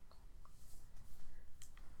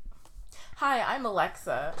Hi, I'm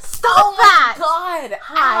Alexa. Stop that! God!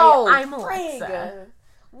 Hi, Ow, I'm frig. Alexa.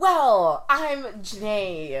 Well, I'm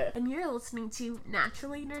Janae. And you're listening to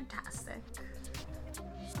Naturally Nerdtastic.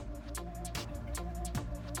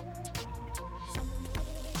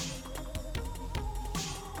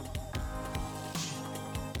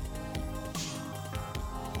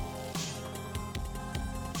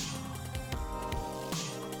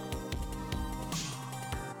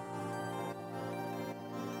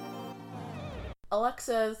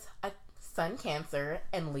 Alexa's a Sun Cancer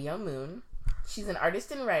and Leo Moon. She's an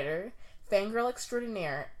artist and writer, fangirl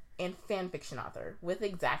extraordinaire, and fanfiction author with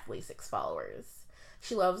exactly 6 followers.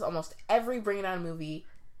 She loves almost every Bring It On movie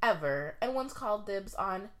ever and once called dibs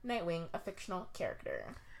on Nightwing, a fictional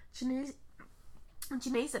character. Janae's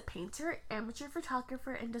a painter, amateur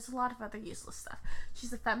photographer, and does a lot of other useless stuff.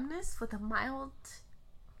 She's a feminist with a mild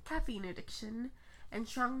caffeine addiction and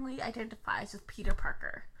strongly identifies with Peter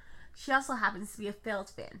Parker. She also happens to be a failed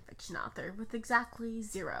fan fiction author with exactly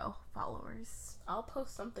 0 followers. I'll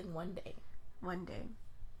post something one day. One day.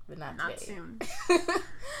 But not today. Soon.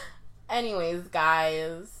 Anyways,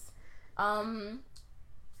 guys. What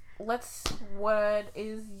have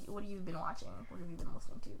you been watching? What have you been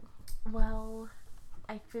listening to? Well,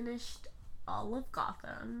 I finished all of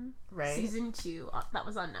Gotham. Right. Season 2. That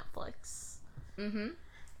was on Netflix. Mm-hmm.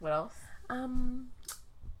 What else?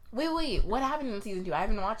 Well, Wait. What happened in season 2? I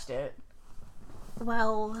haven't watched it. a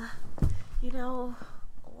lot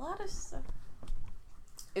of stuff.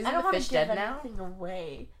 Isn't I don't the want fish to give dead now? anything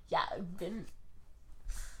away. Yeah, I'm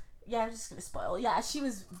just gonna spoil. Yeah, she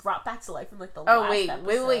was brought back to life in like the last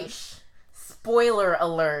episode. Wait. Spoiler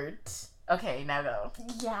alert. Okay, now go.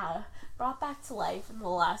 Yeah, brought back to life in the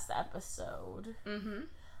last episode. Mm-hmm.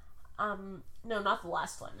 No, not the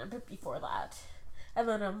last one. A bit before that. And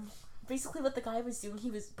then, basically what the guy was doing, he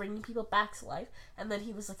was bringing people back to life, and then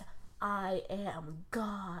he was like, I am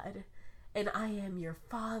God, and I am your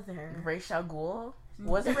father. Ra's al Ghul?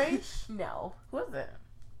 Was it Ra's? No. Who was it?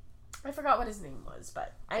 I forgot what his name was,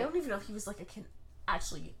 but I don't even know if he was, like,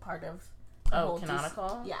 actually part of the whole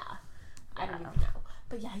canonical? Yeah. I don't even know.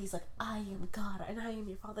 But yeah, he's like, I am God, and I am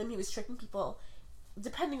your father, and he was tricking people,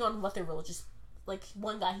 depending on what their religious, like,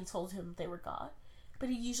 one guy, he told him they were God. But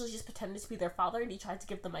he usually just pretended to be their father, and he tried to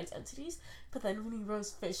give them identities. But then when he rose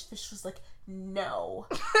Fish was like, no,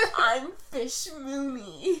 I'm Fish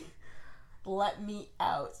Mooney. Let me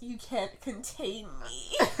out. You can't contain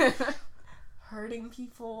me. Hurting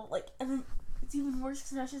people. Like, and then it's even worse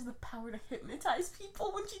because now she has the power to hypnotize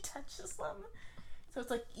people when she touches them. So it's,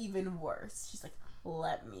 like, even worse. She's like,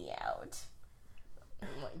 let me out.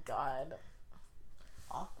 Oh my god.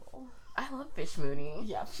 Awful. I love Fish Mooney.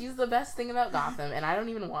 Yeah. She's the best thing about Gotham, and I don't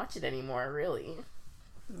even watch it anymore, really.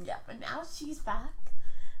 Yeah, but now she's back.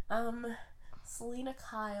 Selena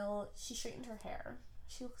Kyle, she straightened her hair.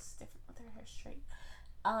 She looks different with her hair straight.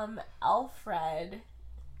 Alfred,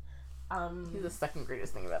 He's the second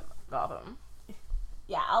greatest thing about Gotham.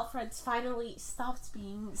 yeah, Alfred's finally stopped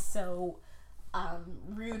being so,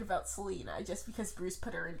 rude about Selena just because Bruce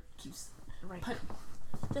put her in,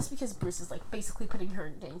 just because Bruce is, like, basically putting her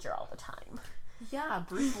in danger all the time. Yeah,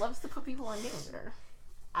 Bruce loves to put people in danger.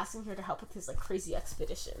 Asking her to help with his, like, crazy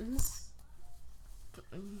expeditions.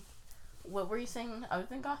 What were you saying other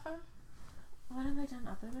than Gotham? What have I done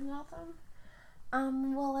other than Gotham?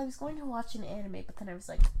 Well, I was going to watch an anime, but then I was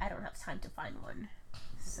like, I don't have time to find one.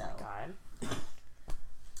 So. Oh my god.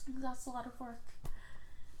 That's a lot of work.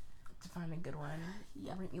 To find a good one.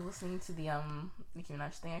 Yeah. Weren't you listening to the Nicki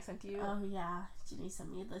Minaj thing I sent to you? Oh yeah, Jenny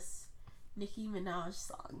sent me this Nicki Minaj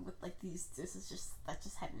song with like that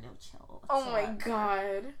just had no chill. Oh my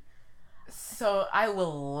god. So I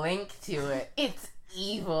will link to it. It's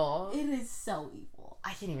evil. It is so evil.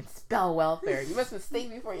 I can't even spell welfare. You must mistake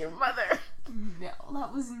me for your mother. No,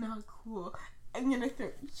 that was not cool. I'm gonna throw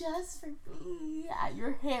it just for me at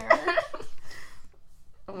your hair.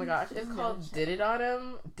 Oh my gosh, it's called Did It On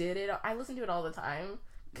Him. I listen to it all the time.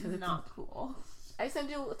 Cause it's not cool. I sent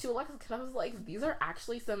it to Alexis because I was like, these are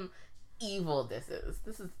actually some evil disses.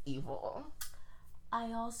 This is evil.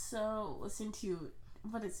 I also listened to,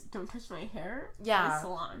 Don't Touch My Hair? Yeah. By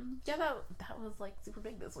Salon. Yeah, that was like super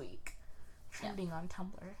big this week. Trending on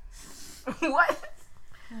Tumblr. What?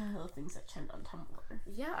 The things that trend on Tumblr.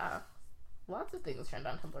 Yeah. Lots of things trend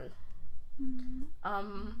on Tumblr.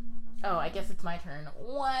 Oh, I guess it's my turn.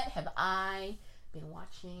 What have I been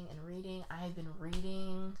watching and reading? I've been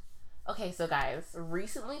reading... Okay, so guys,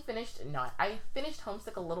 I finished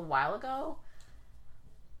Homesick a little while ago.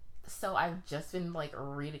 So I've just been, like,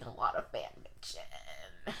 reading a lot of fan fiction.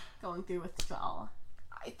 Going through withdrawal.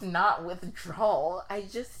 It's not withdrawal.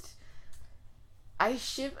 I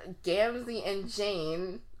ship Gamzee and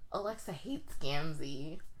Jane. Alexa hates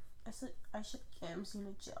Gamzee. I ship Gamzee in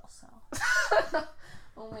a jail cell.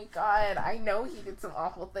 Oh my god, I know he did some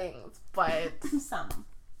awful things, but some.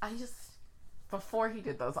 Before he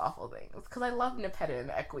did those awful things, because I love Nepeta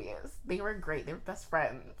and Equius. They were great. They were best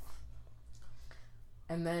friends.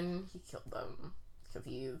 And then he killed them because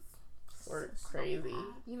he's sort of crazy.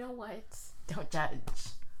 You know what? Don't judge.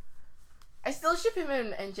 I still ship him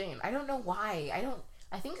and Jane. I don't know why.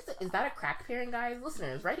 I think is that a crack pairing, guys?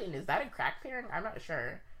 Listeners, write in. Is that a crack pairing? I'm not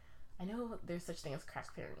sure. I know there's such thing as crack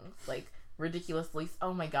pairings. Like, ridiculously.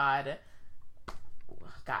 Oh my god.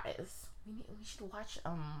 Guys. We should watch,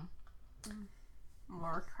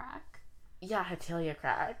 more crack? Yeah, Hetalia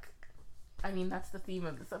crack. I mean, that's the theme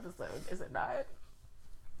of this episode, is it not?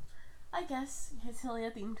 I guess. Hetalia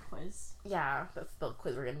themed quiz. Yeah, that's the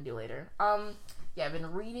quiz we're gonna do later. Yeah, I've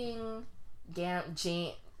been reading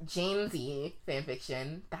Jamesy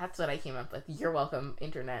fanfiction. That's what I came up with. You're welcome,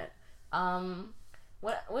 internet.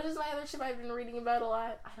 What is my other ship I've been reading about a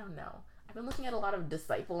lot? I don't know. I've been looking at a lot of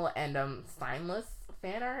Disciple and Signless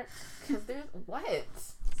fan art. Because there's what?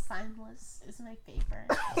 Signless is my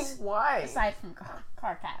favorite. Why? Aside from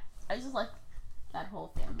Carcat. I just like that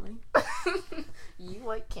whole family. You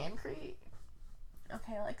like Cancrete?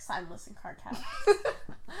 Okay, I like Signless and Carcat.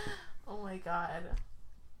 Oh my god.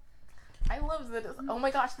 I love oh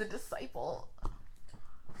my gosh, the Disciple.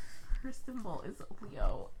 Her symbol is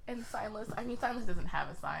Leo. And Signless doesn't have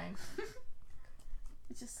a sign.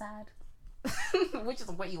 It's just sad. Which is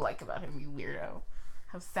what you like about him, you weirdo.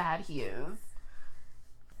 How sad he is.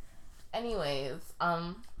 Anyways,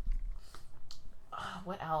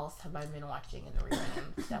 what else have I been watching and reading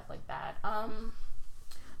and stuff like that?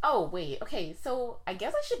 Oh, wait, okay, so I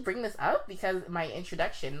guess I should bring this up because my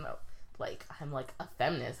introduction, like, I'm like a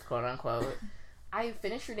feminist, quote unquote. I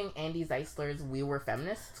finished reading Andy Zeisler's We Were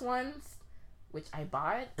Feminists once, which I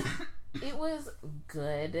bought. It was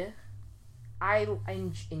good. I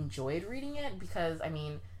enjoyed reading it because, I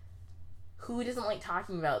mean, who doesn't like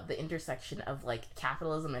talking about the intersection of, like,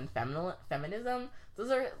 capitalism and feminism?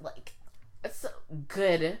 Those are, like, it's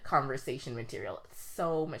good conversation material. It's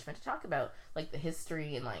so much fun to talk about, like, the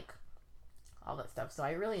history and, like, all that stuff. So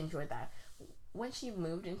I really enjoyed that. When she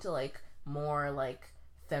moved into, like, more, like,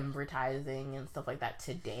 fembritizing and stuff like that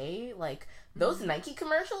today, like, those Nike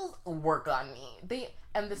commercials work on me.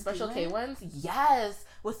 And the Special K ones, yes,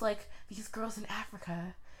 with, like, these girls in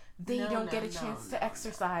Africa, they don't get a chance to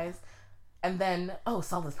exercise. And then,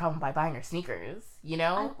 solve this problem by buying her sneakers, you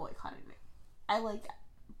know? I boycotted it. I, like,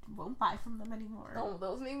 won't buy from them anymore. Oh,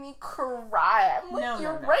 those made me cry. I'm like,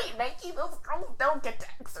 you're right, Nike, those girls don't get to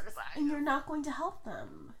exercise. And you're not going to help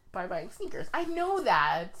them. By buying sneakers. I know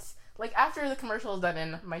that. Like, after the commercial is done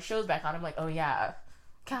and my show's back on, I'm like, oh yeah,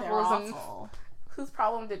 capitalism. They're awful. Whose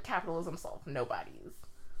problem did capitalism solve? Nobody's.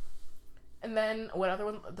 And then, what other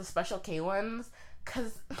ones? The Special K ones?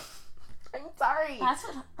 Because, I'm sorry.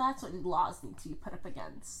 That's what laws need to be put up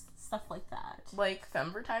against. Stuff like that. Like,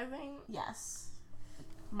 fembritizing? Yes.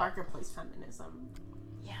 Marketplace feminism.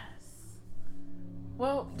 Yes.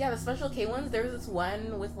 Well, yeah, the Special K ones, there was this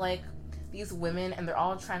one with, like, these women, and they're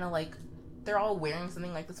all trying to, like, they're all wearing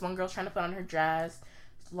something. Like, this one girl's trying to put on her dress,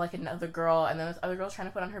 like another girl, and then this other girl's trying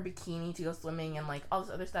to put on her bikini to go swimming, and, like, all this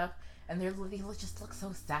other stuff. And they just look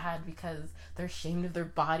so sad because they're ashamed of their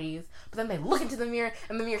bodies. But then they look into the mirror,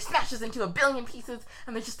 and the mirror smashes into a billion pieces,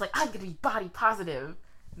 and they're just like, I'm gonna be body positive.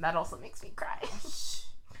 And that also makes me cry.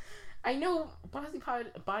 I know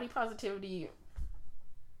body positivity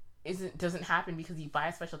doesn't happen because you buy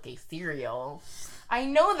a Special K cereal. I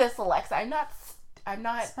know this, Alexa. I'm not.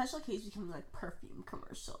 Special K's becoming like perfume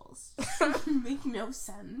commercials. Make no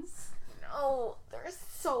sense. No, they're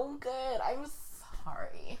so good. I'm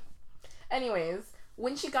sorry. Anyways,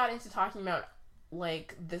 when she got into talking about,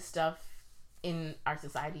 like, this stuff in our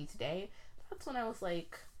society today, that's when I was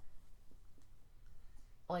like,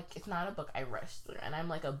 it's not a book I rushed through, and I'm,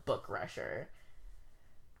 like, a book rusher.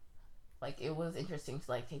 Like, it was interesting to,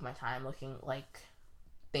 like, take my time looking, like,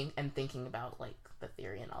 thinking about, like, the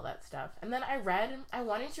theory and all that stuff. And then I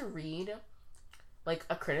wanted to read, like,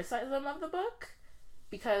 a criticism of the book,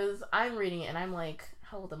 because I'm reading it, and I'm like,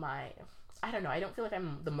 how old am I? I don't know, I don't feel like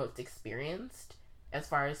I'm the most experienced as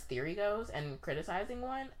far as theory goes and criticizing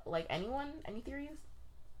any theories.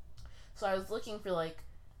 So I was looking for, like,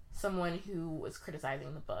 someone who was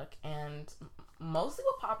criticizing the book, and mostly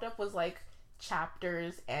what popped up was, like,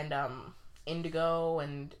 chapters and, Indigo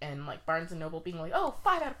and like, Barnes & Noble being like,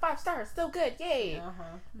 5 out of 5 stars, so good, yay!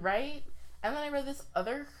 Uh-huh. Right? And then I read this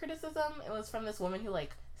other criticism. It was from this woman who,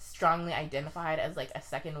 like, strongly identified as, like, a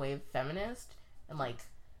second wave feminist, and, like,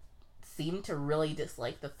 seemed to really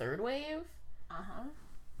dislike the third wave.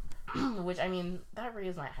 Which, I mean, that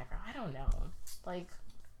raised my eyebrow. I don't know. Like,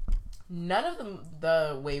 none of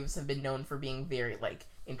the waves have been known for being very, like,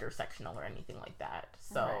 intersectional or anything like that.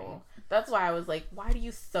 So, that's why I was like, why do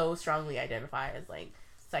you so strongly identify as, like,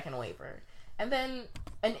 second waver? And then,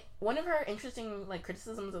 one of her interesting, like,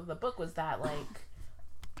 criticisms of the book was that, like,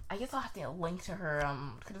 I guess I'll have to link to her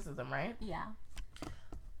criticism, right? Yeah.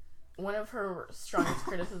 One of her strongest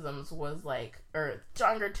criticisms was, like, or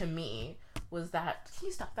stronger to me, was that, can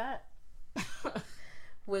you stop that?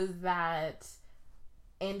 Was that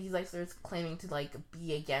Andy Zeisler's claiming to, like,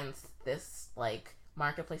 be against this, like,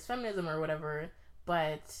 marketplace feminism or whatever,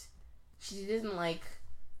 but she didn't, like,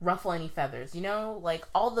 ruffle any feathers, you know? Like,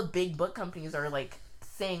 all the big book companies are, like,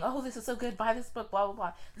 saying, oh, this is so good, buy this book, blah, blah,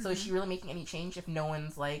 blah. So is she really making any change if no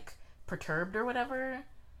one's, like, perturbed or whatever?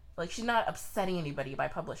 Like, she's not upsetting anybody by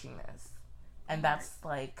publishing this. And that's,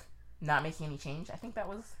 like, not making any change. I think that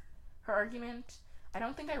was her argument. I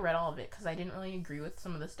don't think I read all of it because I didn't really agree with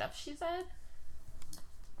some of the stuff she said.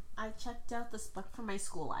 I checked out this book from my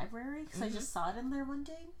school library because I just saw it in there one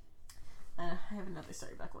day. I have another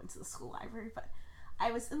story about going to the school library, but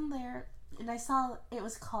I was in there and I saw it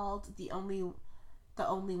was called The Only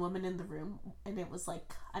Woman in the Room, and it was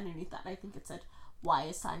like underneath that I think it said, "Why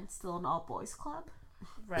is science still an all boys club?"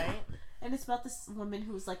 Right. And it's about this woman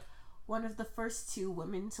who was like one of the first two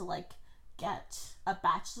women to like get a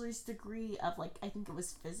bachelor's degree of like, I think it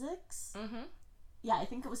was physics. Yeah, I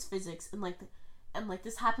think it was physics, and like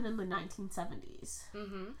this happened in the 1970s.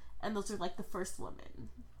 And those are like the first women.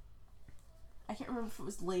 I can't remember if it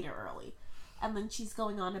was late or early. And then she's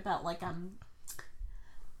going on about like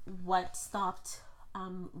what stopped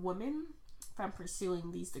women from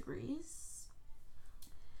pursuing these degrees.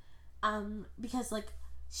 Because like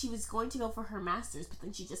she was going to go for her master's, but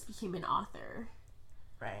then she just became an author.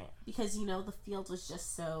 Right. Because, you know, the field was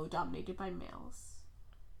just so dominated by males.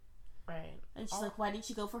 Right. And she's like, why didn't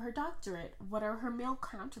she go for her doctorate? What are her male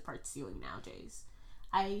counterparts doing nowadays?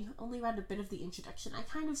 I only read a bit of the introduction. I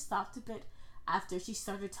kind of stopped a bit after she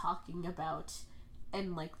started talking about,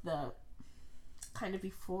 and like the kind of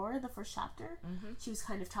before the first chapter, she was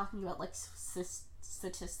kind of talking about like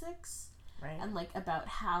statistics. Right. And like about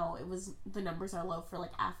how the numbers are low for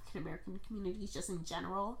like African American communities just in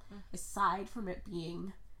general, aside from it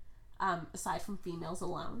being, aside from females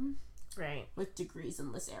alone. Right. With degrees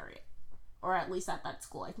in this area. Or at least at that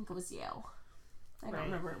school. I think it was Yale. I don't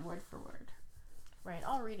remember it word for word. Right,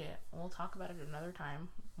 I'll read it. We'll talk about it another time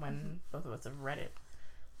when both of us have read it.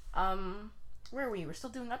 Where are we? We're still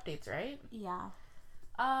doing updates, right? Yeah.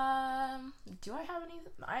 Do I have any?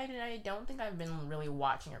 I don't think I've been really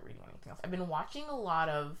watching or reading anything else. I've been watching a lot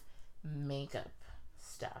of makeup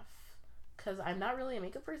stuff because I'm not really a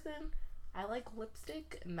makeup person. I like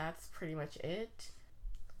lipstick, and that's pretty much it.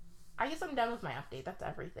 I guess I'm done with my update. That's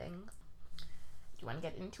everything. Do you want to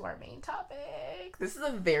get into our main topic? This is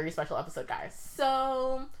a very special episode, guys.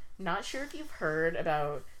 So, not sure if you've heard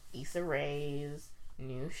about Issa Rae's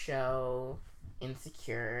new show,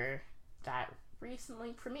 Insecure, that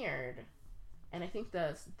recently premiered. And I think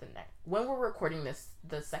the next, when we're recording this,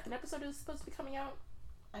 the second episode is supposed to be coming out.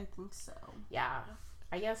 I think so. Yeah.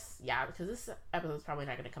 I guess, yeah, because this episode is probably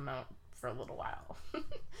not going to come out for a little while.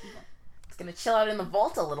 It's going to chill out in the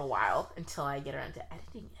vault a little while until I get around to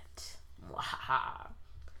editing it. Wahaha.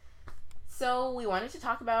 So we wanted to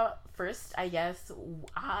talk about, first, I guess,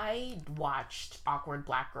 I watched Awkward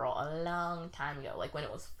Black Girl a long time ago, like when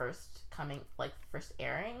it was first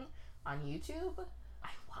airing on YouTube.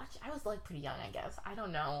 I was like pretty young, I guess. I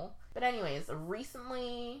don't know. But anyways,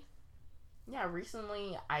 recently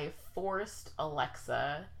I forced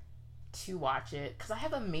Alexa to watch it because I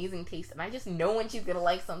have amazing taste and I just know when she's gonna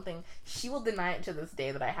like something. She will deny it to this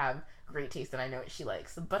day that I have great taste and I know what she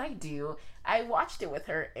likes, but I do. I watched it with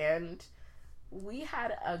her and we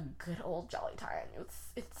had a good old jolly time.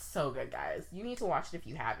 It's so good, guys. You need to watch it if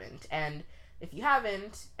you haven't, and if you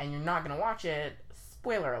haven't and you're not gonna watch it,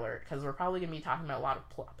 spoiler alert, because we're probably gonna be talking about a lot of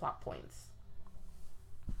plot points.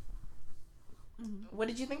 What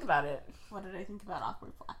did you think about it? What did I think about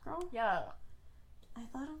Awkward Black Girl? Yeah. I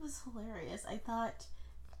thought it was hilarious. I thought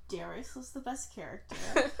Darius was the best character.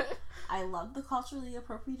 I loved the culturally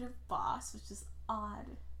appropriative boss, which is odd.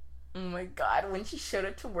 Oh my god, when she showed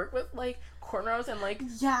up to work with, like, cornrows and, like...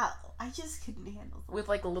 Yeah, I just couldn't handle them. With,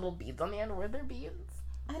 like, little beads on the end. Were there beads?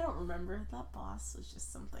 I don't remember. That boss was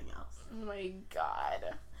just something else. Oh my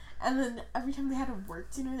god. And then every time they had a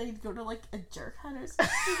work dinner, they'd go to, like, a jerk hut or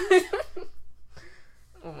something.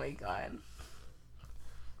 Oh my god.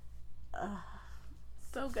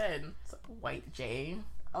 So good. So, White J.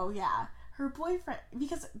 Oh yeah. her boyfriend,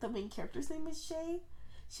 because the main character's name is Jay,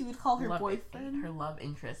 she would call her boyfriend... Her love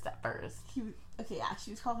interest at first. She would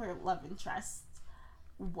call her love interest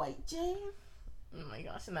White Jay. Oh my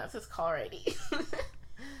gosh, and that's his call ID.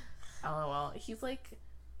 LOL. He's like...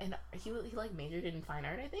 And he like majored in fine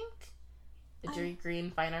art, I think? A degree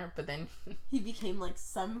in fine art, but then... he became, like,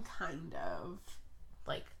 some kind of...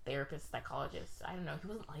 like, therapist, psychologist. I don't know. He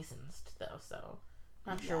wasn't licensed, though, so...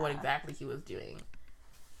 Not sure what exactly he was doing.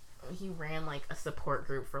 He ran, like, a support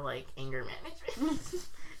group for, like, anger management.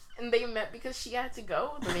 And they met because she had to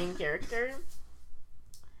go, the main character.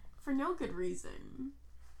 For no good reason.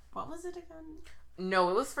 What was it again? No,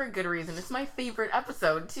 it was for a good reason. It's my favorite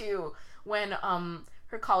episode, too. When,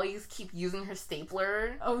 her colleagues keep using her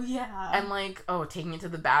stapler. Oh, yeah. And, like, taking it to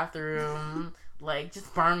the bathroom. Like,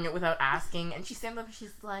 just borrowing it without asking. And she stands up and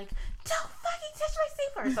she's like, don't fucking touch my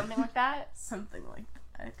stapler! Or something like that. Something like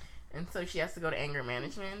that. And so she has to go to anger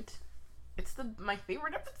management. It's my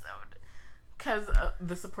favorite episode. Because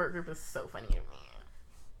the support group is so funny to me.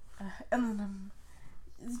 And then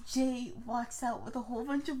Jay walks out with a whole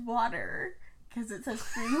bunch of water. Because it says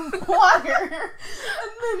free water.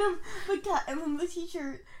 And then the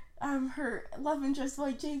teacher... her love interest,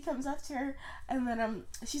 White Jay, comes up to her, and then,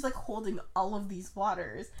 she's, like, holding all of these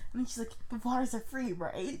waters, and then she's like, the waters are free,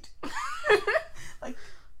 right? Like,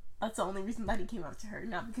 that's the only reason that he came up to her,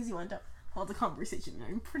 not because he wanted to hold a conversation.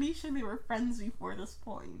 I'm pretty sure they were friends before this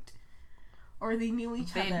point. Or they knew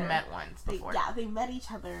each other. They'd met once before. They met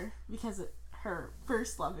each other because of her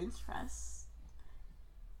first love interest.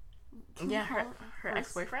 Yeah, her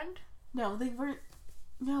ex-boyfriend? No, they weren't.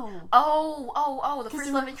 No. Oh, the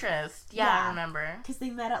first love interest. Yeah, I remember. Because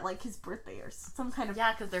they met at, like, his birthday or some kind of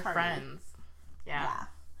Yeah, because they're party. friends. Yeah.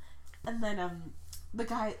 And then, the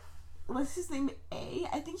guy, what's his name? A?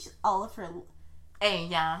 I think she's Oliver. A,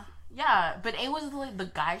 yeah. Yeah, but A was, like, the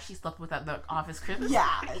guy she slept with at the office Christmas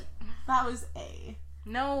party. That was A.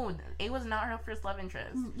 No, A was not her first love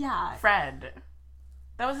interest. Yeah. Fred.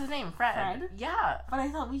 That was his name, Fred. Fred? Yeah. But I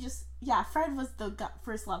thought Fred was the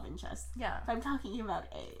first love interest. Yeah. But I'm talking about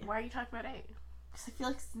A. Why are you talking about A? Because I feel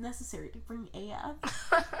like it's necessary to bring A up.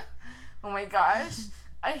 Oh my gosh.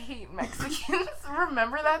 I hate Mexicans.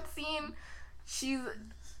 Remember that scene? She's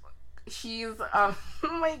oh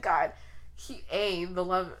my god.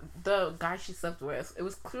 The guy she slept with, it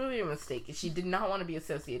was clearly a mistake. She did not want to be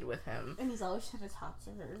associated with him. And he's always trying to talk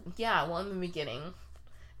to her. Yeah, well, in the beginning.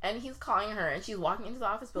 And he's calling her, and she's walking into the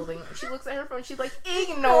office building. She looks at her phone, she's like,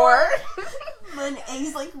 ignore! Then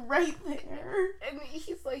A's, like, right there. And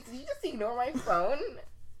he's like, did you just ignore my phone?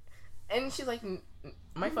 And she's like,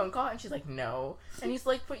 my phone call? And she's like, no. And he's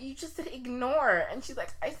like, but you just said ignore. And she's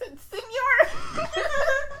like, I said, senor!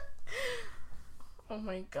 Oh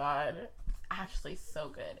my god. It's actually so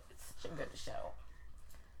good. It's such a good show.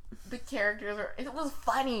 The characters it was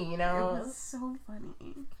funny, you know? It was so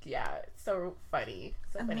funny. Yeah, it's so funny.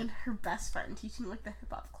 So and funny. then her best friend teaching, like, the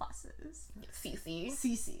hip-hop classes.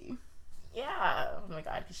 Cece. Yeah. Oh my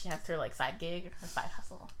god, because she has her, like, side gig, her side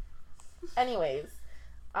hustle. Anyways,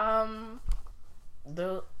 that's,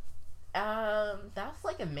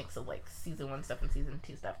 like, a mix of, like, season 1 stuff and season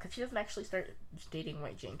 2 stuff, because she doesn't actually start dating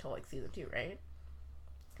White Jay until, like, season 2, right?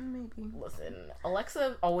 Maybe. Listen,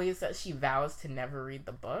 Alexa always says she vows to never read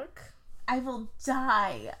the book. I will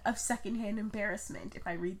die of secondhand embarrassment if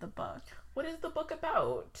I read the book. What is the book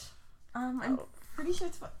about? I'm pretty sure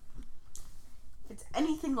if it's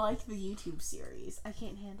anything like the YouTube series. I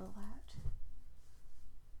can't handle that.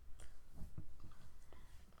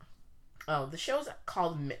 Oh, the show's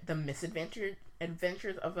called The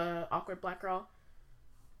Misadventures of a Awkward Black Girl.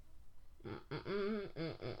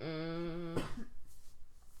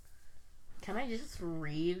 Can I just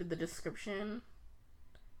read the description?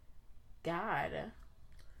 God.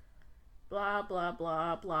 Blah, blah,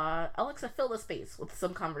 blah, blah. Alexa, fill the space with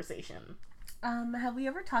some conversation. Have we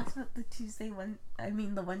ever talked about the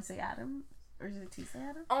Wednesday Addams? Or is it Tuesday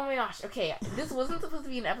Addams? Oh my gosh, okay. This wasn't supposed to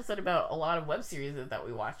be an episode about a lot of web series that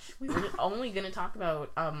we watch. We were only going to talk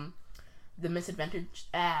about, the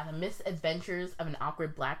misadventures of an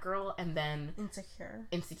awkward black girl, and then Insecure,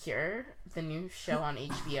 the new show on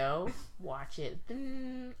HBO. Watch it.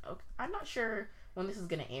 Okay. I'm not sure when this is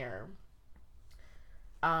gonna air.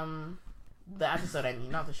 The episode, I mean,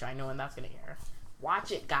 not the show. I know when that's gonna air.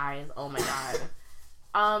 Watch it, guys. Oh my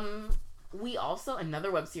god. We also, another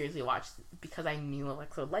web series we watched because I knew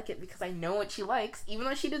Alexa would like it, because I know what she likes, even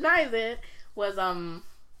though she denies it, was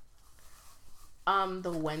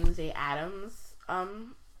the Wednesday Addams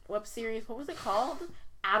web series. What was it called?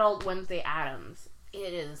 Adult Wednesday Addams.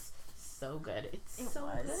 It is so good. It's so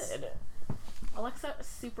good. Alexa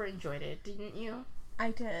super enjoyed it, didn't you? I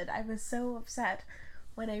did. I was so upset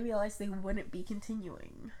when I realized they wouldn't be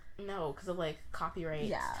continuing. No, because of, like,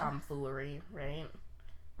 copyright tomfoolery, right?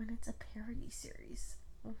 When it's a parody series.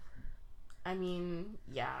 I mean,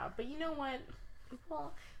 yeah. But you know what?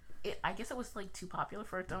 Well, I guess it was, like, too popular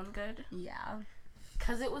for its own good. Yeah.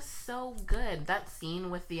 Because it was so good. That scene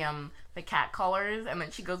with the cat collars, and then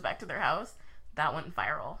she goes back to their house, that went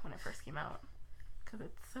viral when it first came out. Because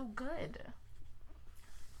it's so good.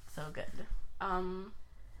 So good. Do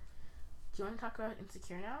you want to talk about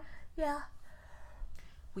Insecure now? Yeah.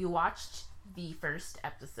 We watched the first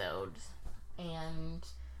episode, and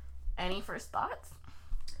any first thoughts?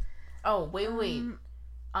 Oh, wait.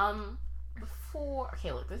 Before...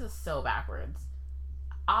 Okay, look, this is so backwards.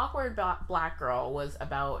 Awkward Black Girl was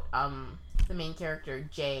about the main character,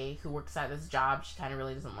 Jay, who works at this job she kind of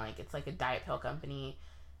really doesn't like. It's like a diet pill company,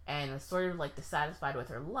 and is sort of like dissatisfied with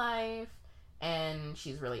her life, and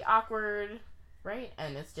she's really awkward, right?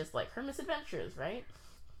 And it's just like her misadventures, right?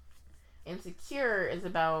 Insecure is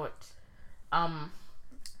about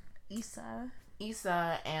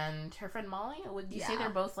Issa and her friend Molly. Would you say they're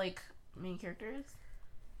both like main characters?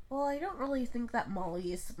 Well, I don't really think that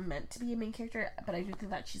Molly is meant to be a main character, but I do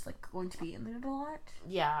think that she's, like, going to be in it a lot.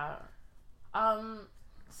 Yeah.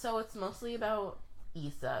 So it's mostly about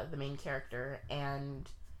Issa, the main character, and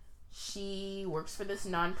she works for this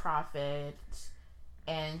nonprofit,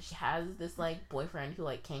 and she has this, like, boyfriend who,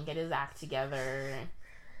 like, can't get his act together.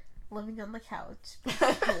 Living on the couch,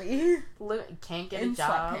 basically. Can't get a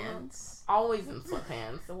job. Sweatpants. Always in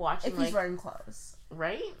sweatpants. Watching, if he's wearing clothes.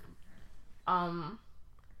 Right?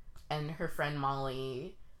 And her friend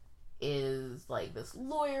Molly is, like, this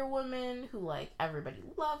lawyer woman who, like, everybody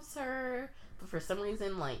loves her. But for some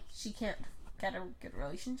reason, like... She can't get a good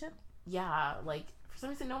relationship? Yeah, like, for some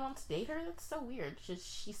reason no one wants to date her. That's so weird.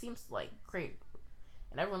 She seems, like, great.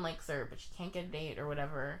 And everyone likes her, but she can't get a date or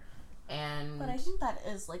whatever. But I think that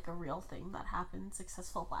is, like, a real thing that happens.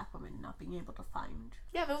 Successful Black women not being able to find...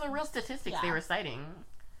 Yeah, those are real statistics they were citing.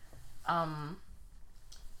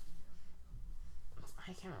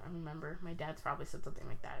 I can't remember. My dad's probably said something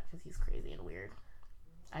like that because he's crazy and weird.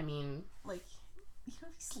 I mean, like, you know,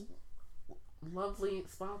 he's lovely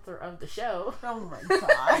sponsor of the show. Oh my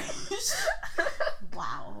gosh.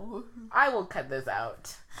 Wow. I will cut this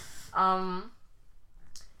out. And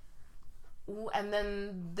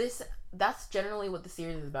then that's generally what the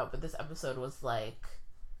series is about, but this episode was like,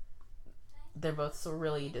 they're both so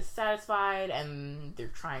really dissatisfied and they're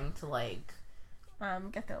trying to like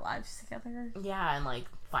get their lives together. Yeah, and like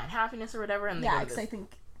find happiness or whatever. And because I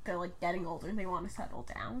think they're like getting older and they want to settle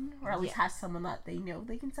down, or at least have someone that they know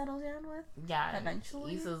they can settle down with. Yeah,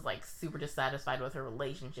 eventually. Issa's like super dissatisfied with her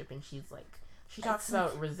relationship, and she's like, she talks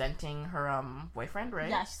about resenting her boyfriend,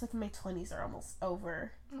 right? Yeah, she's like, my 20s are almost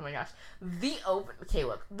over. Oh my gosh, okay,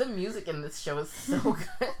 look, the music in this show is so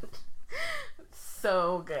good,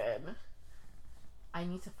 so good. I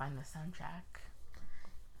need to find the soundtrack.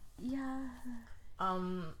 Yeah.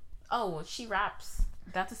 Oh, she raps.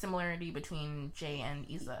 That's a similarity between Jay and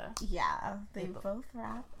Issa. Yeah, they both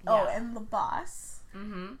rap. Yeah. Oh, and the boss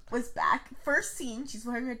was back. First scene, she's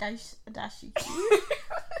wearing a dashiki.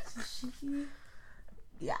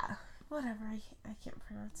 Yeah, whatever. I can't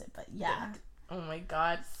pronounce it, but yeah. Oh my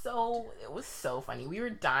god, it was so funny. We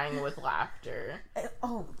were dying with laughter.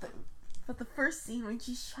 But the first scene when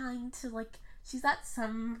she's trying to like, she's at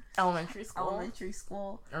some elementary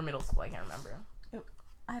school or middle school. I can't remember.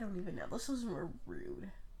 I don't even know. Those children were rude.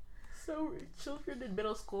 So rude. Children in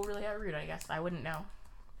middle school really are rude, I guess. I wouldn't know.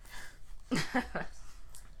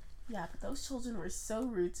 Yeah, but those children were so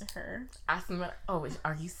rude to her. Asking about,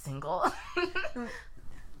 are you single?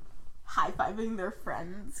 High-fiving their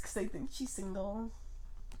friends because they think she's single.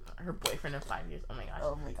 Her boyfriend of 5 years. Oh my gosh.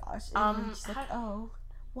 Oh my gosh. And she's like,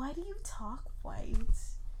 why do you talk white?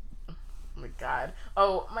 Oh my god.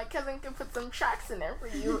 Oh, my cousin could put some tracks in there for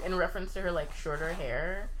you in reference to her, like, shorter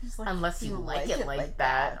hair. Like, unless you like it like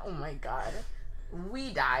that. Oh my god.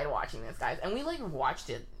 We died watching this, guys. And we, like, watched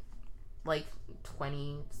it, like,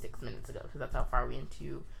 26 minutes ago. Because that's how far we're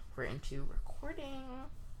into recording.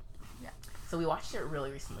 Yeah. So we watched it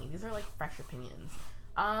really recently. These are, like, fresh opinions.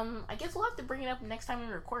 I guess we'll have to bring it up next time we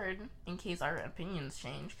record in case our opinions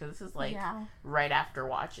change. Because this is, like, right after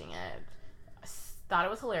watching it. Thought it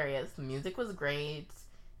was hilarious. The music was great.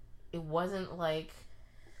 It wasn't like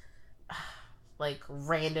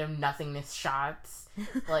random nothingness shots.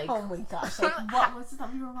 Like, oh my gosh! Like, what was it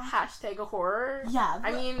that we were watching? #horror. Yeah,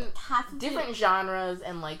 I mean different genres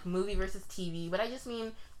and like movie versus TV, but I just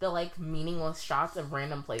mean the like meaningless shots of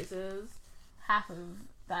random places. Half of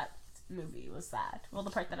that movie was that. Well,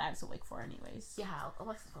 the part that I was awake for, anyways. Yeah,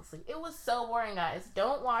 Alexa fell asleep. It was so boring, guys.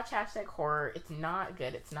 Don't watch #horror. It's not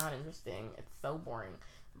good. It's not interesting. It's so boring.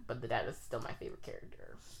 But the dad is still my favorite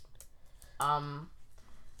character.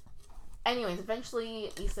 Anyways,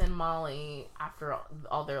 eventually, Issa and Molly, after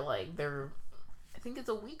all their, like, I think it's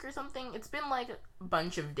a week or something. It's been, like, a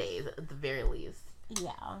bunch of days, at the very least.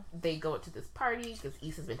 Yeah. They go to this party, because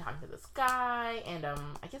Issa's been talking to this guy, and,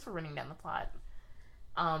 I guess we're running down the plot.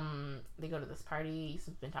 They go to this party,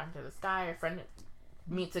 Issa's been talking to this guy, her friend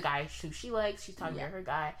meets a guy who she likes, she's talking to her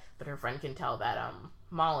guy, but her friend can tell that,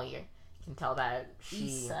 Molly can tell that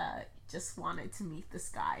Issa just wanted to meet this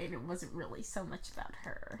guy, and it wasn't really so much about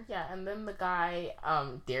her. Yeah, and then the guy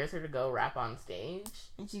dares her to go rap on stage.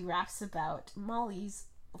 And she raps about Molly's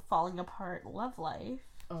falling apart love life.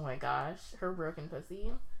 Oh my gosh, her broken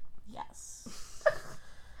pussy. Yes.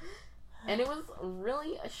 And it was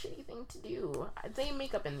really a shitty thing to do. They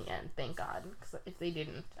make up in the end, thank God. Because if they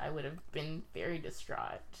didn't, I would have been very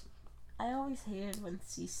distraught. I always hated when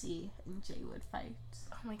Cece and Jay would fight.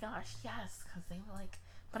 Oh my gosh, yes, because they were like...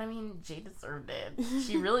 But I mean, Jay deserved it.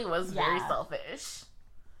 She really was very selfish.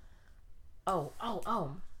 Oh.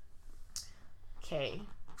 Okay.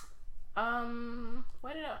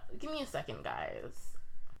 Give me a second, guys.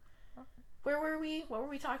 Where were we? What were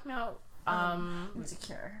we talking about?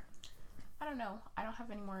 Insecure. I don't know. I don't have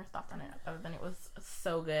any more thoughts on it other than it was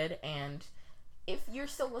so good. And if you're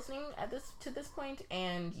still listening to this point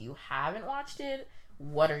and you haven't watched it,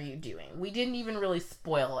 what are you doing? We didn't even really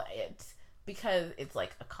spoil it. Because it's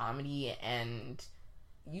like a comedy and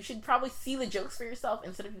you should probably see the jokes for yourself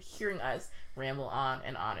instead of hearing us ramble on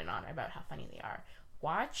and on and on about how funny they are.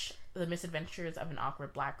 Watch The Misadventures of an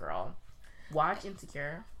Awkward Black Girl. Watch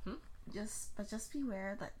Insecure. Just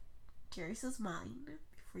beware that Jerry's is mine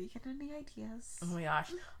before you get any ideas. Oh my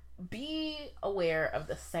gosh. Be aware of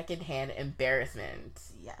the secondhand embarrassment.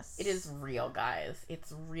 Yes. It is real, guys.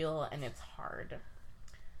 It's real and it's hard.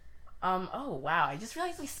 Oh wow, I just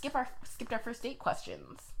realized we skipped our first date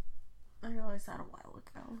questions. I realized that a while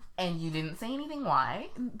ago. And you didn't say anything why?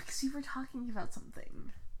 Because you were talking about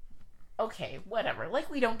something. Okay, whatever. Like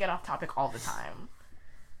we don't get off topic all the time.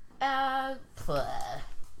 I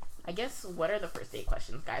guess what are the first date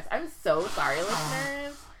questions, guys? I'm so sorry,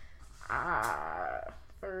 listeners.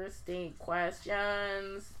 First date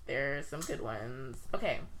questions. There's some good ones.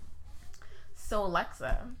 Okay. So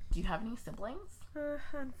Alexa, do you have any siblings?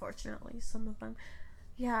 Unfortunately, some of them.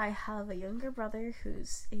 Yeah, I have a younger brother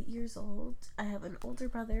who's 8 years old. I have an older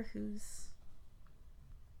brother who's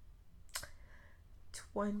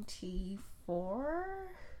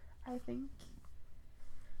 24, I think.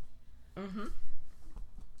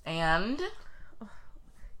 And?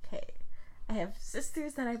 Okay. I have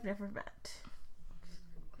sisters that I've never met.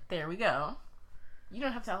 There we go. You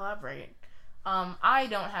don't have to elaborate. I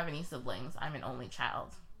don't have any siblings. I'm an only child.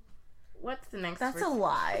 What's the next? That's a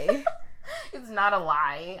lie. It's not a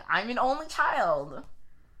lie. I'm an only child.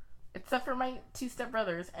 Except for my 2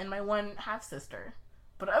 stepbrothers and my 1 half-sister.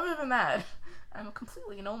 But other than that, I'm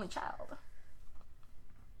completely an only child.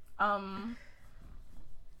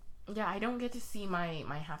 Yeah, I don't get to see my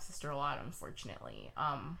half-sister a lot, unfortunately.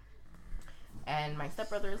 And my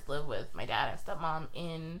stepbrothers live with my dad and stepmom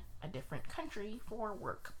in a different country for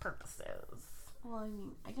work purposes. Well, I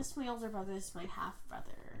mean, I guess my older brother is my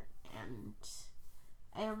half-brother, and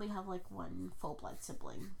I only have, like, 1 full-blood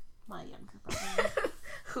sibling, my younger brother.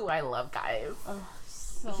 Who I love, guys. Oh,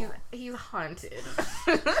 he's haunted.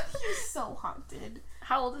 He's so haunted.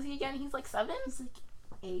 How old is he again? He's like 7? He's like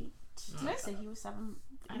 8. Did I say he was 7?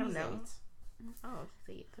 I don't know. 8. Oh,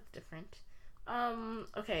 he's 8. That's different.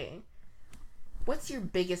 Okay. What's your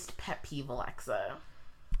biggest pet peeve, Alexa?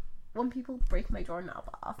 When people break my doorknob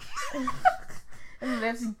off. And then I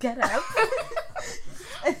have to get up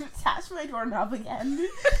and attach my doorknob again.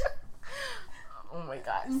 Oh my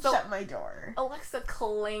god. And shut my door. Alexa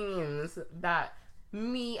claims that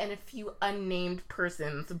me and a few unnamed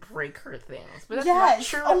persons break her things. But that's not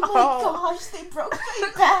true at all. Oh my gosh, they broke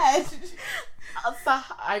my bed.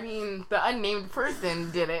 I mean, the unnamed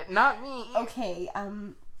person did it, not me. Okay,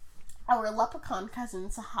 our leprechaun cousin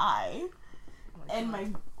Sahai and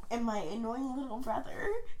my annoying little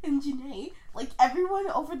brother and Janae, like everyone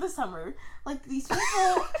over the summer, like these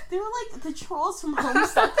people, they were like the trolls from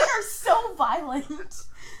Homestuck. They are so violent.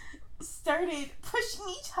 Started pushing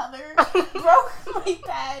each other, broke my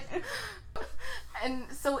bed.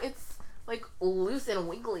 And so it's like loose and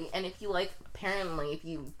wiggly, and if you apparently if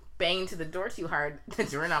you bang into the door too hard, the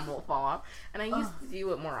doorknob will fall off. And I used to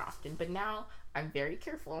do it more often, but now I'm very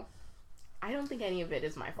careful. I don't think any of it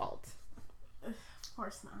is my fault. Of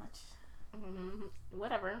course not.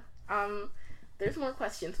 Whatever. There's more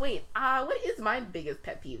questions. Wait, what is my biggest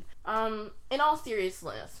pet peeve? In all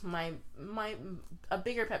seriousness, a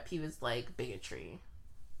bigger pet peeve is like bigotry.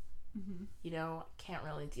 Mm-hmm. You know, can't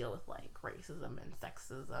really deal with like racism and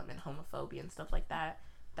sexism and homophobia and stuff like that.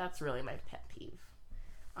 That's really my pet peeve.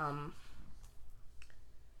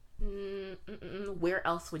 Where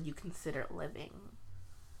else would you consider living?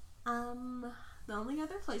 The only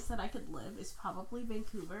other place that I could live is probably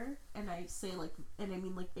Vancouver, and I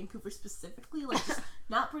mean like Vancouver specifically, like just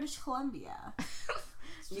not British Columbia.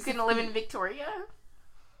 You can live in Victoria?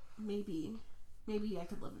 Maybe I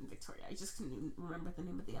could live in Victoria. I just couldn't remember the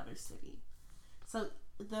name of the other city. So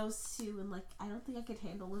those two, and like I don't think I could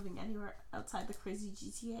handle living anywhere outside the crazy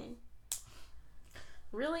GTA.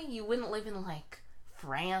 Really? You wouldn't live in like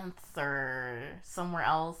France or somewhere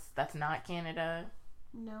else that's not Canada?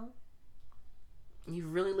 No. You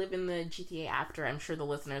really live in the GTA after. I'm sure the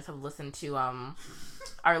listeners have listened to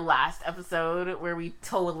our last episode where we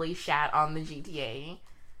totally shat on the GTA.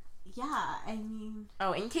 Yeah, I mean...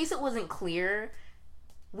 Oh, in case it wasn't clear,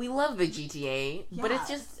 we love the GTA, yeah, but it's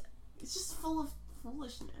just full of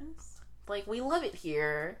foolishness. Like, we love it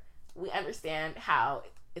here. We understand how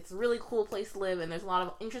it's a really cool place to live, and there's a lot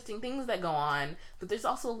of interesting things that go on, but there's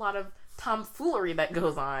also a lot of tomfoolery that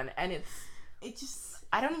goes on, and it just...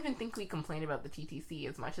 I don't even think we complained about the TTC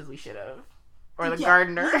as much as we should have. Or the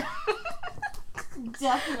Gardiner.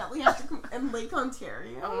 Definitely have to... And Lake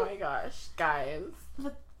Ontario. Oh my gosh, guys.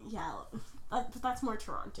 But, yeah, but that's more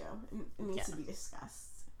Toronto. It needs to be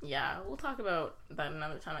discussed. Yeah, we'll talk about that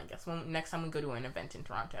another time, I guess. Next time we go to an event in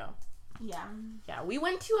Toronto. Yeah. Yeah, we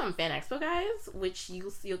went to Fan Expo, guys, which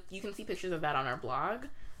you can see pictures of that on our blog.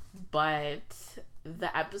 But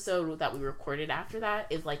the episode that we recorded after that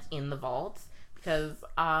is, like, in the vault. Because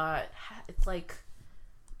it's like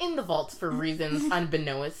in the vault for reasons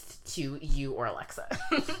unbeknownst to you or Alexa.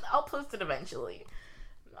 I'll post it eventually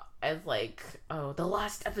as like, the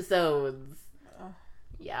last episodes.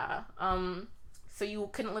 Yeah. So you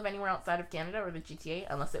couldn't live anywhere outside of Canada or the GTA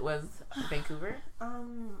unless it was Vancouver?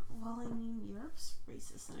 Well, I mean, Europe's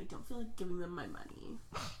racist and I don't feel like giving them my money.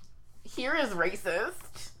 Here is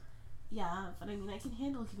racist. Yeah, but I mean, I can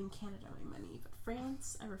handle giving Canada my money, but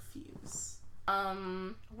France, I refuse.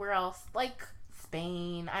 Where else? Like,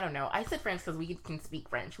 Spain. I don't know. I said France because we can speak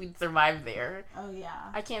French. We'd survive there. Oh, yeah.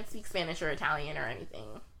 I can't speak Spanish or Italian or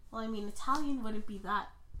anything. Well, I mean, Italian wouldn't be that...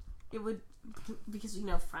 It would... Because we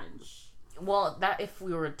know French. Well, that if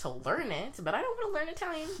we were to learn it, but I don't want to learn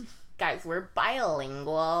Italian. Guys, we're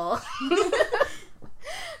bilingual.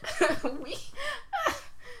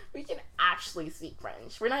 we can actually speak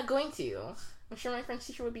French. We're not going to. I'm sure my French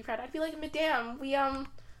teacher would be proud. I'd be like, Madame, we,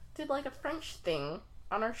 did like a French thing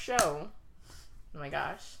on our show. Oh my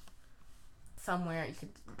gosh. Somewhere you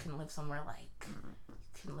can live somewhere like you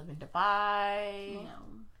can live in Dubai.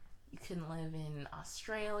 No. You can live in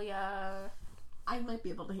Australia. I might be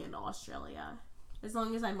able to handle Australia as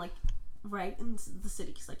long as I'm like right in the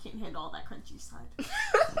city because I can't handle all that countryside.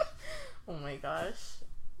 Oh my gosh.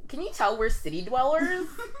 Can you tell we're city dwellers?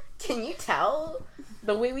 Can you tell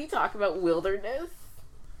the way we talk about wilderness?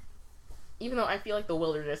 Even though I feel like the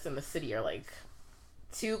wilderness and the city are, like,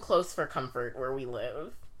 too close for comfort where we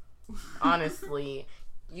live. Honestly.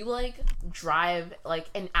 You, like, drive, like,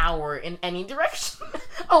 an hour in any direction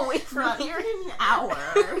away from Not here. even an hour.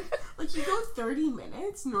 Like, you go 30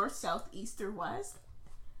 minutes, north, south, east, or west,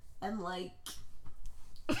 and, like,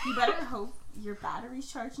 you better hope your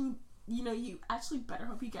battery's charging. You know, you actually better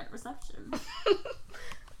hope you get reception.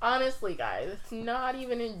 Honestly, guys, it's not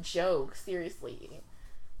even a joke. Seriously.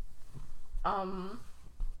 I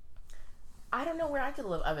don't know where I could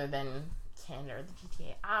live other than Canada or the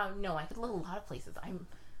GTA. No, I could live a lot of places.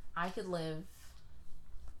 I could live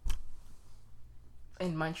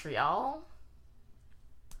in Montreal.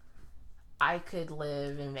 I could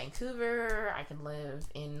live in Vancouver. I could live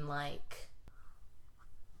in, like...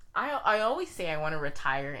 I always say I want to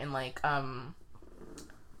retire in, like,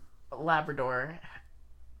 Labrador.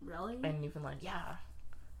 Really? And Newfoundland. Yeah.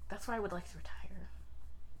 That's where I would like to retire.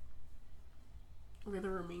 Where the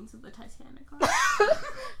remains of the Titanic are?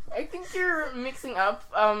 I think you're mixing up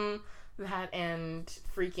that and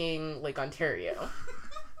freaking Lake Ontario.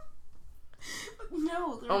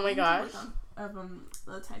 No. Oh my gosh. Of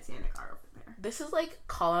the Titanic are over there. This is like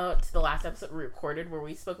call out to the last episode we recorded where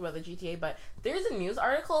we spoke about the GTA, but there's a news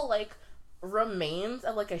article like remains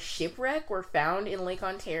of like a shipwreck were found in Lake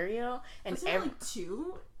Ontario, and Was there like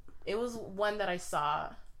two? It was one that I saw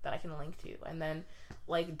that I can link to, and then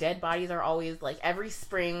like dead bodies are always like every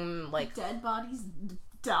spring like dead bodies,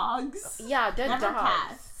 dogs. Yeah, dead Never dogs.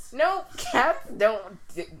 Cats. No, cats don't.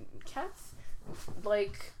 Cats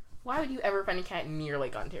like Why would you ever find a cat near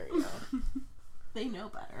Lake Ontario? They know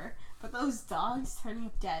better. But those dogs turning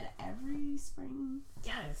up dead every spring.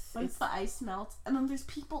 Yes. Once the ice melts. And then there's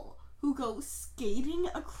people who go skating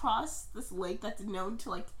across this lake that's known to,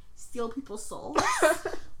 like, steal people's souls.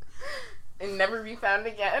 And never be found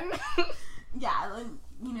again. Yeah, and,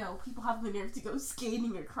 you know, people have the nerve to go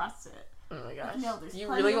skating across it. Oh my gosh. No, there's you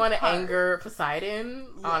plenty really of want to park. anger Poseidon?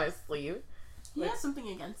 Yeah. Honestly. He has something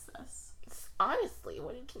against us. Honestly,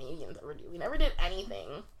 what did Canadians ever do? We never did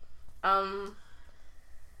anything.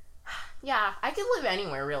 Yeah, I could live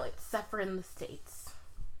anywhere, really, except for in the States.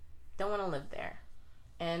 Don't want to live there.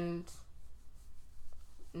 And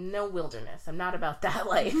no wilderness. I'm not about that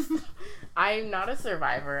life. I'm not a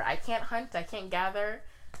survivor. I can't hunt. I can't gather.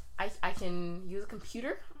 I can use a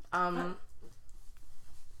computer.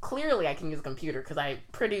 Clearly I can use a computer because I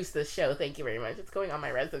produced this show. Thank you very much. It's going on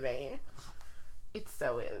my resume. It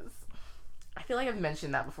so is. I feel like I've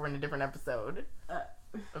mentioned that before in a different episode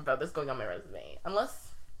about this going on my resume. Unless,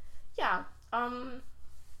 yeah,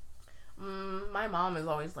 my mom is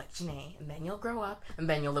always like, Janae, and then you'll grow up, and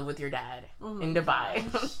then you'll live with your dad in Dubai.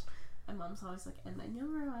 My mom's always like, and then you'll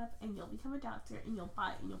grow up, and you'll become a doctor, and you'll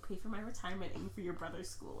pay for my retirement and for your brother's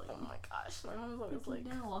schooling. Oh my gosh, my mom's always like,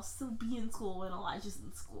 no, I'll still be in school when Elijah's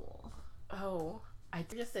in school. Oh, I'm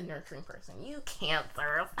just a nurturing person. You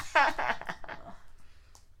cancers.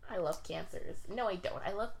 I love cancers. No, I don't.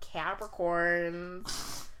 I love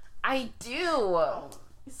Capricorns. I do. Oh,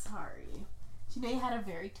 sorry. Janae had a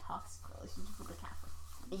very toxic relationship with a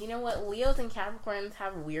Capricorn. You know what? Leos and Capricorns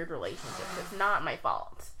have weird relationships. It's not my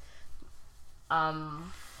fault.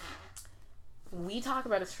 We talk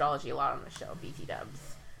about astrology a lot on the show, BT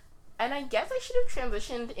Dubs. And I guess I should have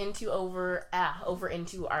transitioned into over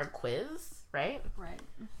into our quiz, right? Right.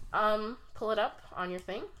 Pull it up on your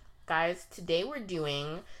thing. Guys, today we're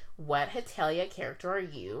doing What Hetalia Character Are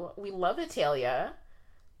You? We love Hetalia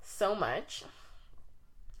so much.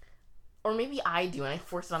 Or maybe I do and I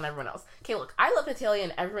force it on everyone else. Okay, look, I love Hetalia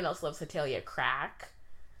and everyone else loves Hetalia crack.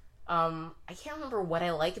 I can't remember what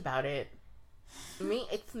I like about it.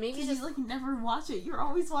 It's maybe just you like never watch it. You're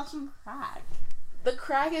always watching crack. The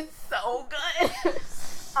crack is so good.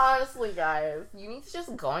 Honestly, guys, you need to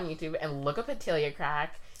just go on YouTube and look up Hetalia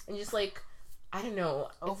crack and just like, I don't know,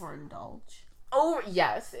 overindulge.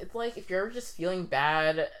 Yes, it's like if you're ever just feeling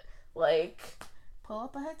bad, like pull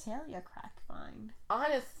up a Hetalia crack vine.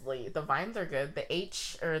 Honestly, the vines are good. The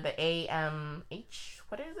H or the AMH,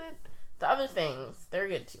 what is it? The other things, they're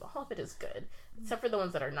good too. All of it is good, except for the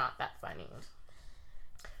ones that are not that funny.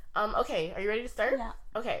 Okay, are you ready to start? Yeah.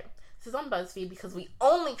 Okay, this is on BuzzFeed because we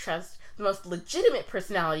only trust the most legitimate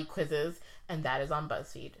personality quizzes, and that is on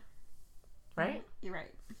BuzzFeed. Right? You're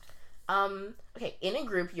right. Okay, in a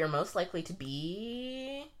group, you're most likely to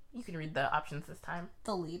be... You can read the options this time.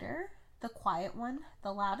 The leader, the quiet one,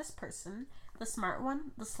 the loudest person, the smart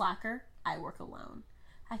one, the slacker. I work alone.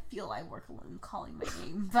 I feel I work alone calling my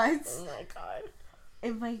name, but... Oh my god.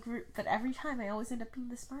 In my group, but every time I always end up being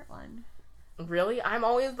the smart one. Really? I'm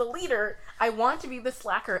always the leader. I want to be the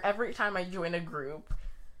slacker every time I join a group.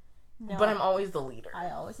 No, but I'm always the leader. I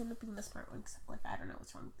always end up being the smart one, except like, I don't know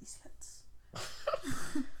what's wrong with these kids.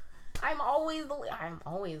 I'm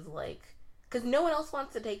always like, because no one else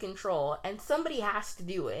wants to take control, and somebody has to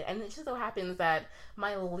do it. And it just so happens that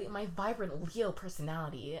my vibrant Leo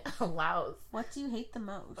personality allows. What do you hate the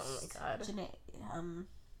most? Oh my god, Janae.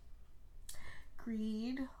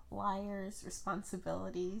 Greed, liars,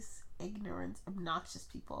 responsibilities, ignorance, obnoxious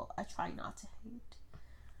people. I try not to hate.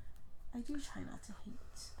 I do try not to hate,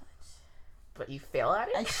 but you fail at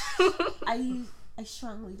it. I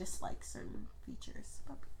strongly dislike certain features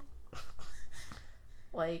about people.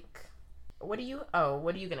 Like, what are you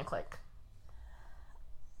gonna click?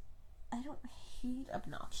 I don't hate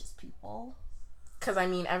obnoxious people. Because, I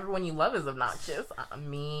mean, everyone you love is obnoxious.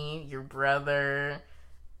 Me, your brother,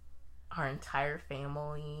 our entire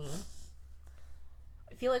family.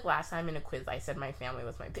 I feel like last time in a quiz I said my family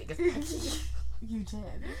was my biggest enemy. You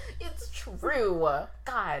did. It's true.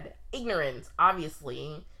 God. Ignorance,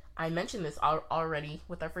 obviously. I mentioned this already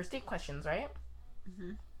with our first 8 questions, right?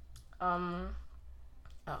 Mm-hmm.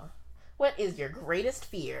 What is your greatest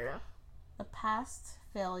fear? The past,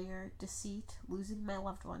 failure, deceit, losing my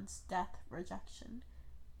loved ones, death, rejection.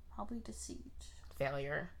 Probably deceit.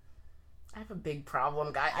 Failure. I have a big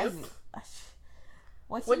problem, guys.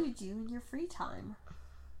 What do you do in your free time?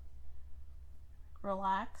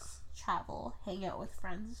 Relax, travel, hang out with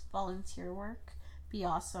friends, volunteer work, be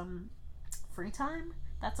awesome. Free time?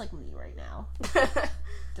 That's like me right now.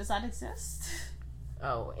 Does that exist?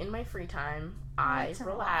 Oh, in my free time, I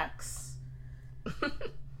relax.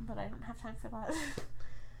 But I don't have time for that.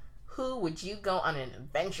 Who would you go on an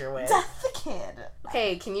adventure with? Death the Kid.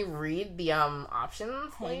 Okay, can you read the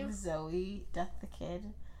options, Hank, please? Zoe, Death the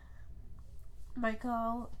Kid,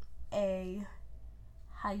 Michael, A,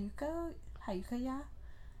 Hayukaya,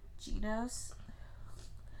 Genos,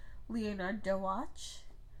 Leonardo Watch,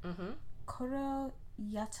 Mm-hmm. Koro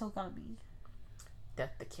Yatogami.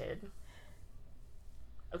 Death the Kid.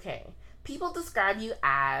 Okay. People describe you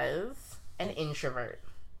as an introvert.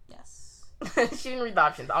 Yes. She didn't read the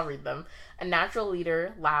options. I'll read them. A natural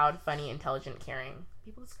leader, loud, funny, intelligent, caring.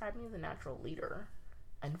 People describe me as a natural leader.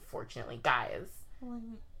 Unfortunately, guys. Well,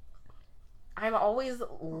 I'm always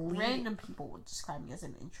random people would describe me as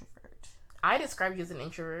an introvert. I describe you as an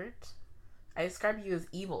introvert. I describe you as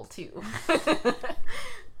evil too.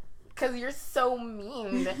 Because you're so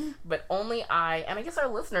mean. But only I, and I guess our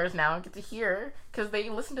listeners now get to hear, because they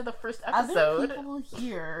listened to the first episode. Other people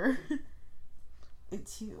hear it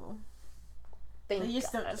too. They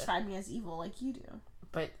just don't describe me as evil like you do.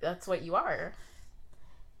 But that's what you are.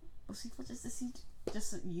 Most people just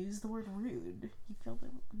use the word rude. You feel the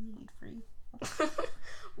need for evil.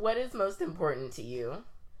 What is most important to you?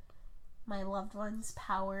 My loved ones,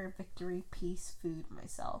 power, victory, peace, food,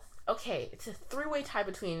 myself. Okay, it's a three-way tie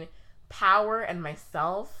between power and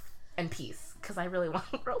myself and peace. Because I really want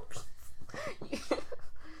world peace.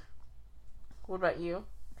 What about you?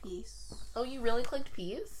 Peace. Oh, you really clicked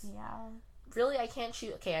peace? Yeah. Really? I can't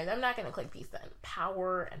choose. Okay, I'm not going to click peace then.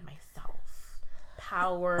 Power and myself.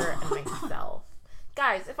 Power and myself.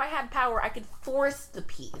 Guys, if I had power, I could force the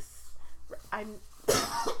peace.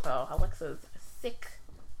 Oh, Alexa's sick.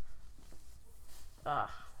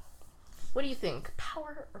 What do you think?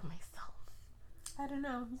 Power or myself? I don't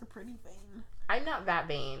know. You're pretty vain. I'm not that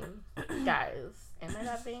vain. Guys, am I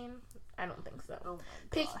that vain? I don't think so. Oh my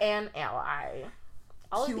Pick God. an ally.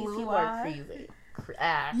 All of these people are crazy.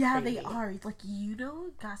 Yeah, Crazy. they are. Like, you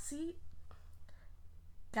know, Gasai,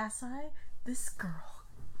 this girl.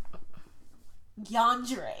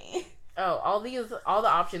 Yandere. Oh, all the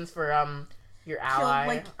options for your ally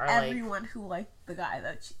Killed, like, are everyone who liked the guy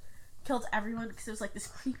that she killed everyone because it was like this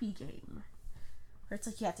creepy game where it's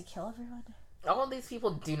like you had to kill everyone. all of these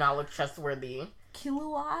people do not look trustworthy.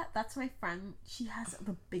 Killua, that's my friend. She has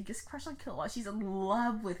the biggest crush on Killua. She's in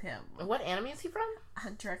love with him. What anime is he from?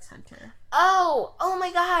 Hunter x Hunter. Oh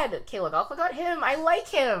my god. Okay, look, I'll click on him. I like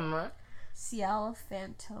him. Ciel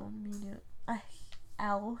Phantomino.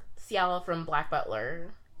 L. Ciala from Black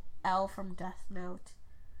Butler. L from Death Note.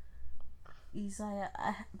 Isaiah.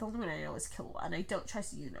 The only one I know is Killua, and I don't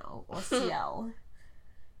trust or Ciel.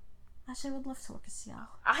 Actually, I would love to work with Ciel.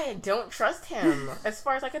 I don't trust him as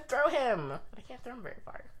far as I could throw him. But I can't throw him very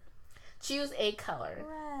far. Choose a color.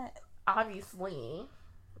 Red. Obviously,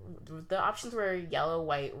 the options were yellow,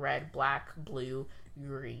 white, red, black, blue,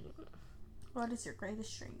 green. What is your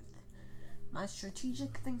greatest strength? My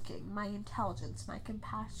strategic thinking, my intelligence, my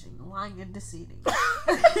compassion, lying and deceiving.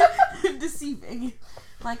 Deceiving.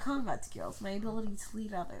 My combat skills, my ability to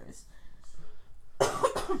lead others.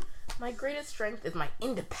 My greatest strength is my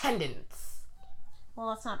independence. Well,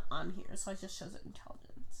 that's not on here, so I just chose it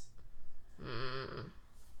intelligence.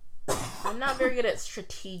 I'm not very good at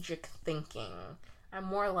strategic thinking. I'm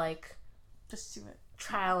more like Just do it.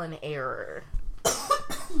 trial and error.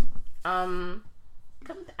 I'm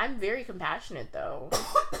very compassionate though.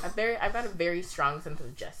 I've got a very strong sense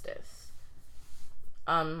of justice.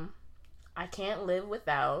 I can't live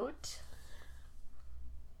without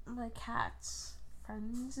My cats,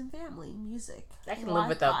 friends and family, music. I can live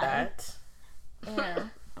without Wi-Fi, that.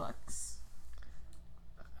 Air, books.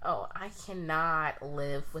 Oh, I cannot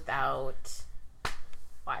live without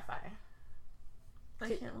Wi-Fi. I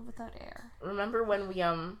can't live without air. Remember when we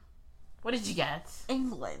what did you get?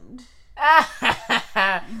 England. That's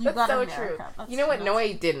got so America. true. That's- You know what? No, that's-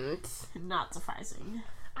 I didn't. Not surprising.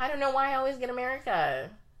 I don't know why I always get America.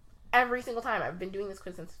 Every single time. I've been doing this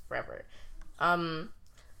quiz since forever.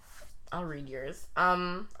 I'll read yours.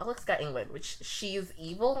 Alex got England, which she's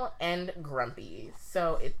evil and grumpy.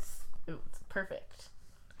 So it's perfect.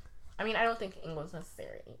 I mean, I don't think England's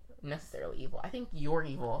necessarily evil. I think you're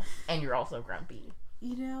evil and you're also grumpy.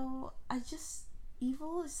 You know,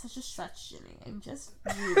 evil is such a stretch, Jenny. I'm just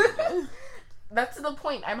rude. That's the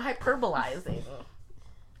point. I'm hyperbolizing.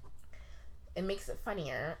 It makes it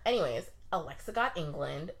funnier. Anyways, Alexa got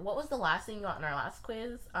England. What was the last thing you got in our last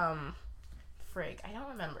quiz? Frig. I don't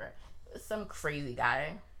remember. Some crazy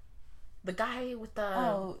guy. The guy with the...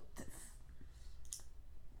 Oh.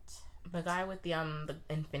 The guy with the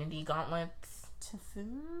Infinity Gauntlets.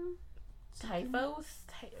 Typhoon? Typhos?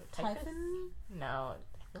 Typhon? No.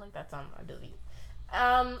 I feel like that's a disease.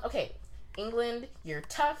 Okay. England, you're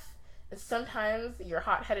tough. sometimes you're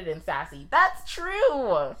hot-headed and sassy. That's true!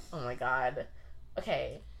 Oh my god.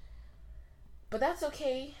 Okay. But that's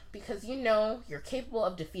okay, because you know you're capable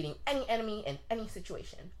of defeating any enemy in any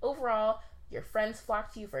situation. Overall, your friends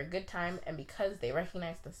flock to you for a good time, and because they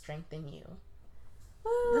recognize the strength in you.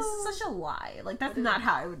 This is such a lie. Like, that's not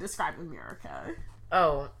how I would describe America.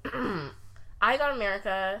 Oh. I got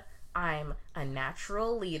America. I'm a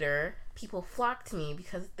natural leader. People flock to me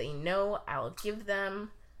because they know I'll give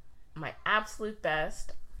them my absolute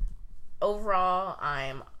best. Overall,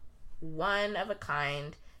 I'm one of a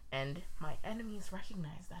kind, and my enemies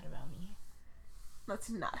recognize that about me. That's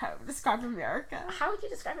not how I would describe America. How would you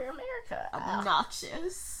describe your America?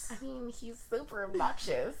 Obnoxious. I mean, he's super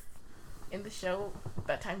obnoxious. In the show,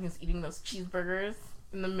 that time he was eating those cheeseburgers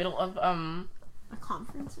in the middle of, A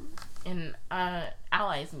conference? in,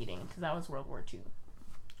 Allies meeting, because that was World War II.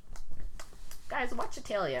 Guys, watch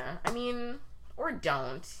Italia. I mean, or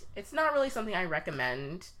don't. It's not really something I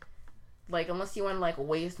recommend. Like, unless you want to, like,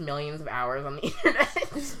 waste millions of hours on the internet.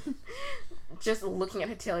 Just looking at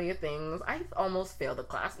Italia things. I almost failed a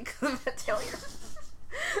class because of Italia.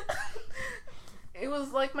 It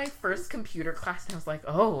was, like, my first computer class, and I was like,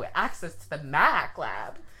 oh, access to the Mac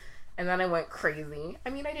lab. And then I went crazy. I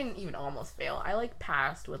mean, I didn't even almost fail. I, like,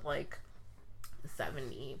 passed with, like,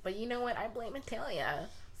 70. But you know what? I blame Italia.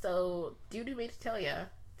 So, due to Italia,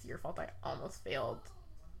 it's your fault I almost failed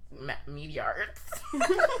media arts.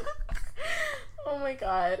 Oh my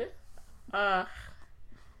god.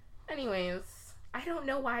 Anyways, I don't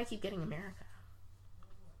know why I keep getting America.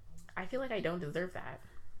 I feel like I don't deserve that.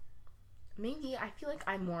 Maybe I feel like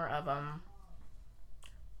I'm more of,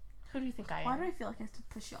 who do you think I am? Why do I feel like I have to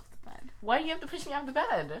push you off the bed? Why do you have to push me off the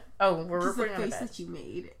bed? Oh, we're Because the recording on the face bed. that you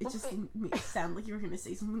made, it What just face? made it sound like you were going to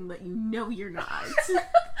say something that you know you're not.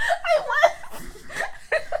 I was!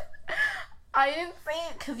 I didn't say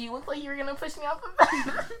it because you looked like you were gonna push me off the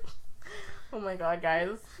bed. Oh my god,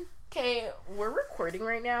 guys. Okay, we're recording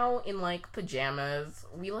right now in, like, pajamas.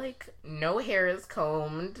 We, like, no hair is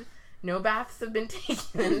combed. No baths have been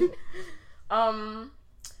taken.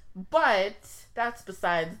 But that's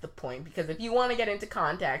besides the point, because if you want to get into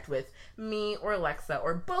contact with me or Alexa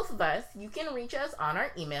or both of us, you can reach us on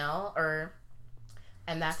our email,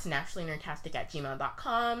 and that's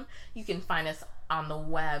naturallynerdtastic@gmail.com. You can find us on the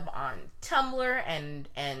web on Tumblr and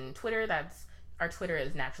Twitter. Our Twitter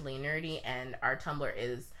is naturally nerdy, and our Tumblr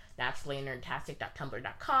is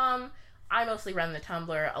naturallynerdtastic.tumblr.com. I mostly run the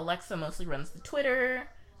Tumblr. Alexa mostly runs the Twitter.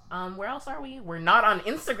 Where else are we? We're not on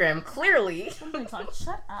Instagram, clearly. Oh my god,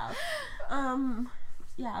 shut up.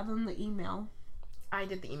 Yeah, then the email. I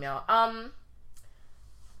did the email.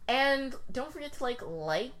 And don't forget to like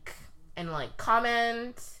and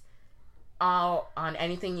comment on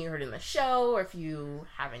anything you heard in the show, or if you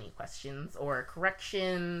have any questions or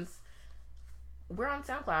corrections. We're on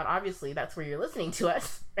SoundCloud, obviously. That's where you're listening to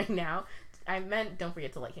us right now. I meant don't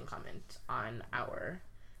forget to like and comment on our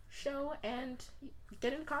show and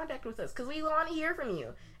get in contact with us, because we want to hear from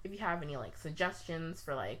you. If you have any like suggestions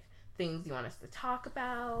for like things you want us to talk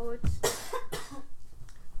about,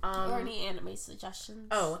 or any anime suggestions.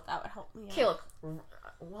 Oh, that would help me out. Okay, look,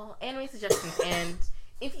 well, anime suggestions, and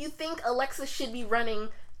if you think Alexa should be running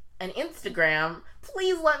an Instagram,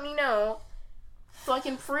 please let me know so I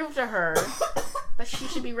can prove to her that she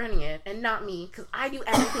should be running it and not me, because I do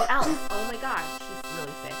everything else. Oh my god, she's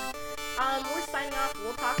really sick. We're signing off.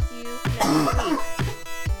 We'll talk to you next week.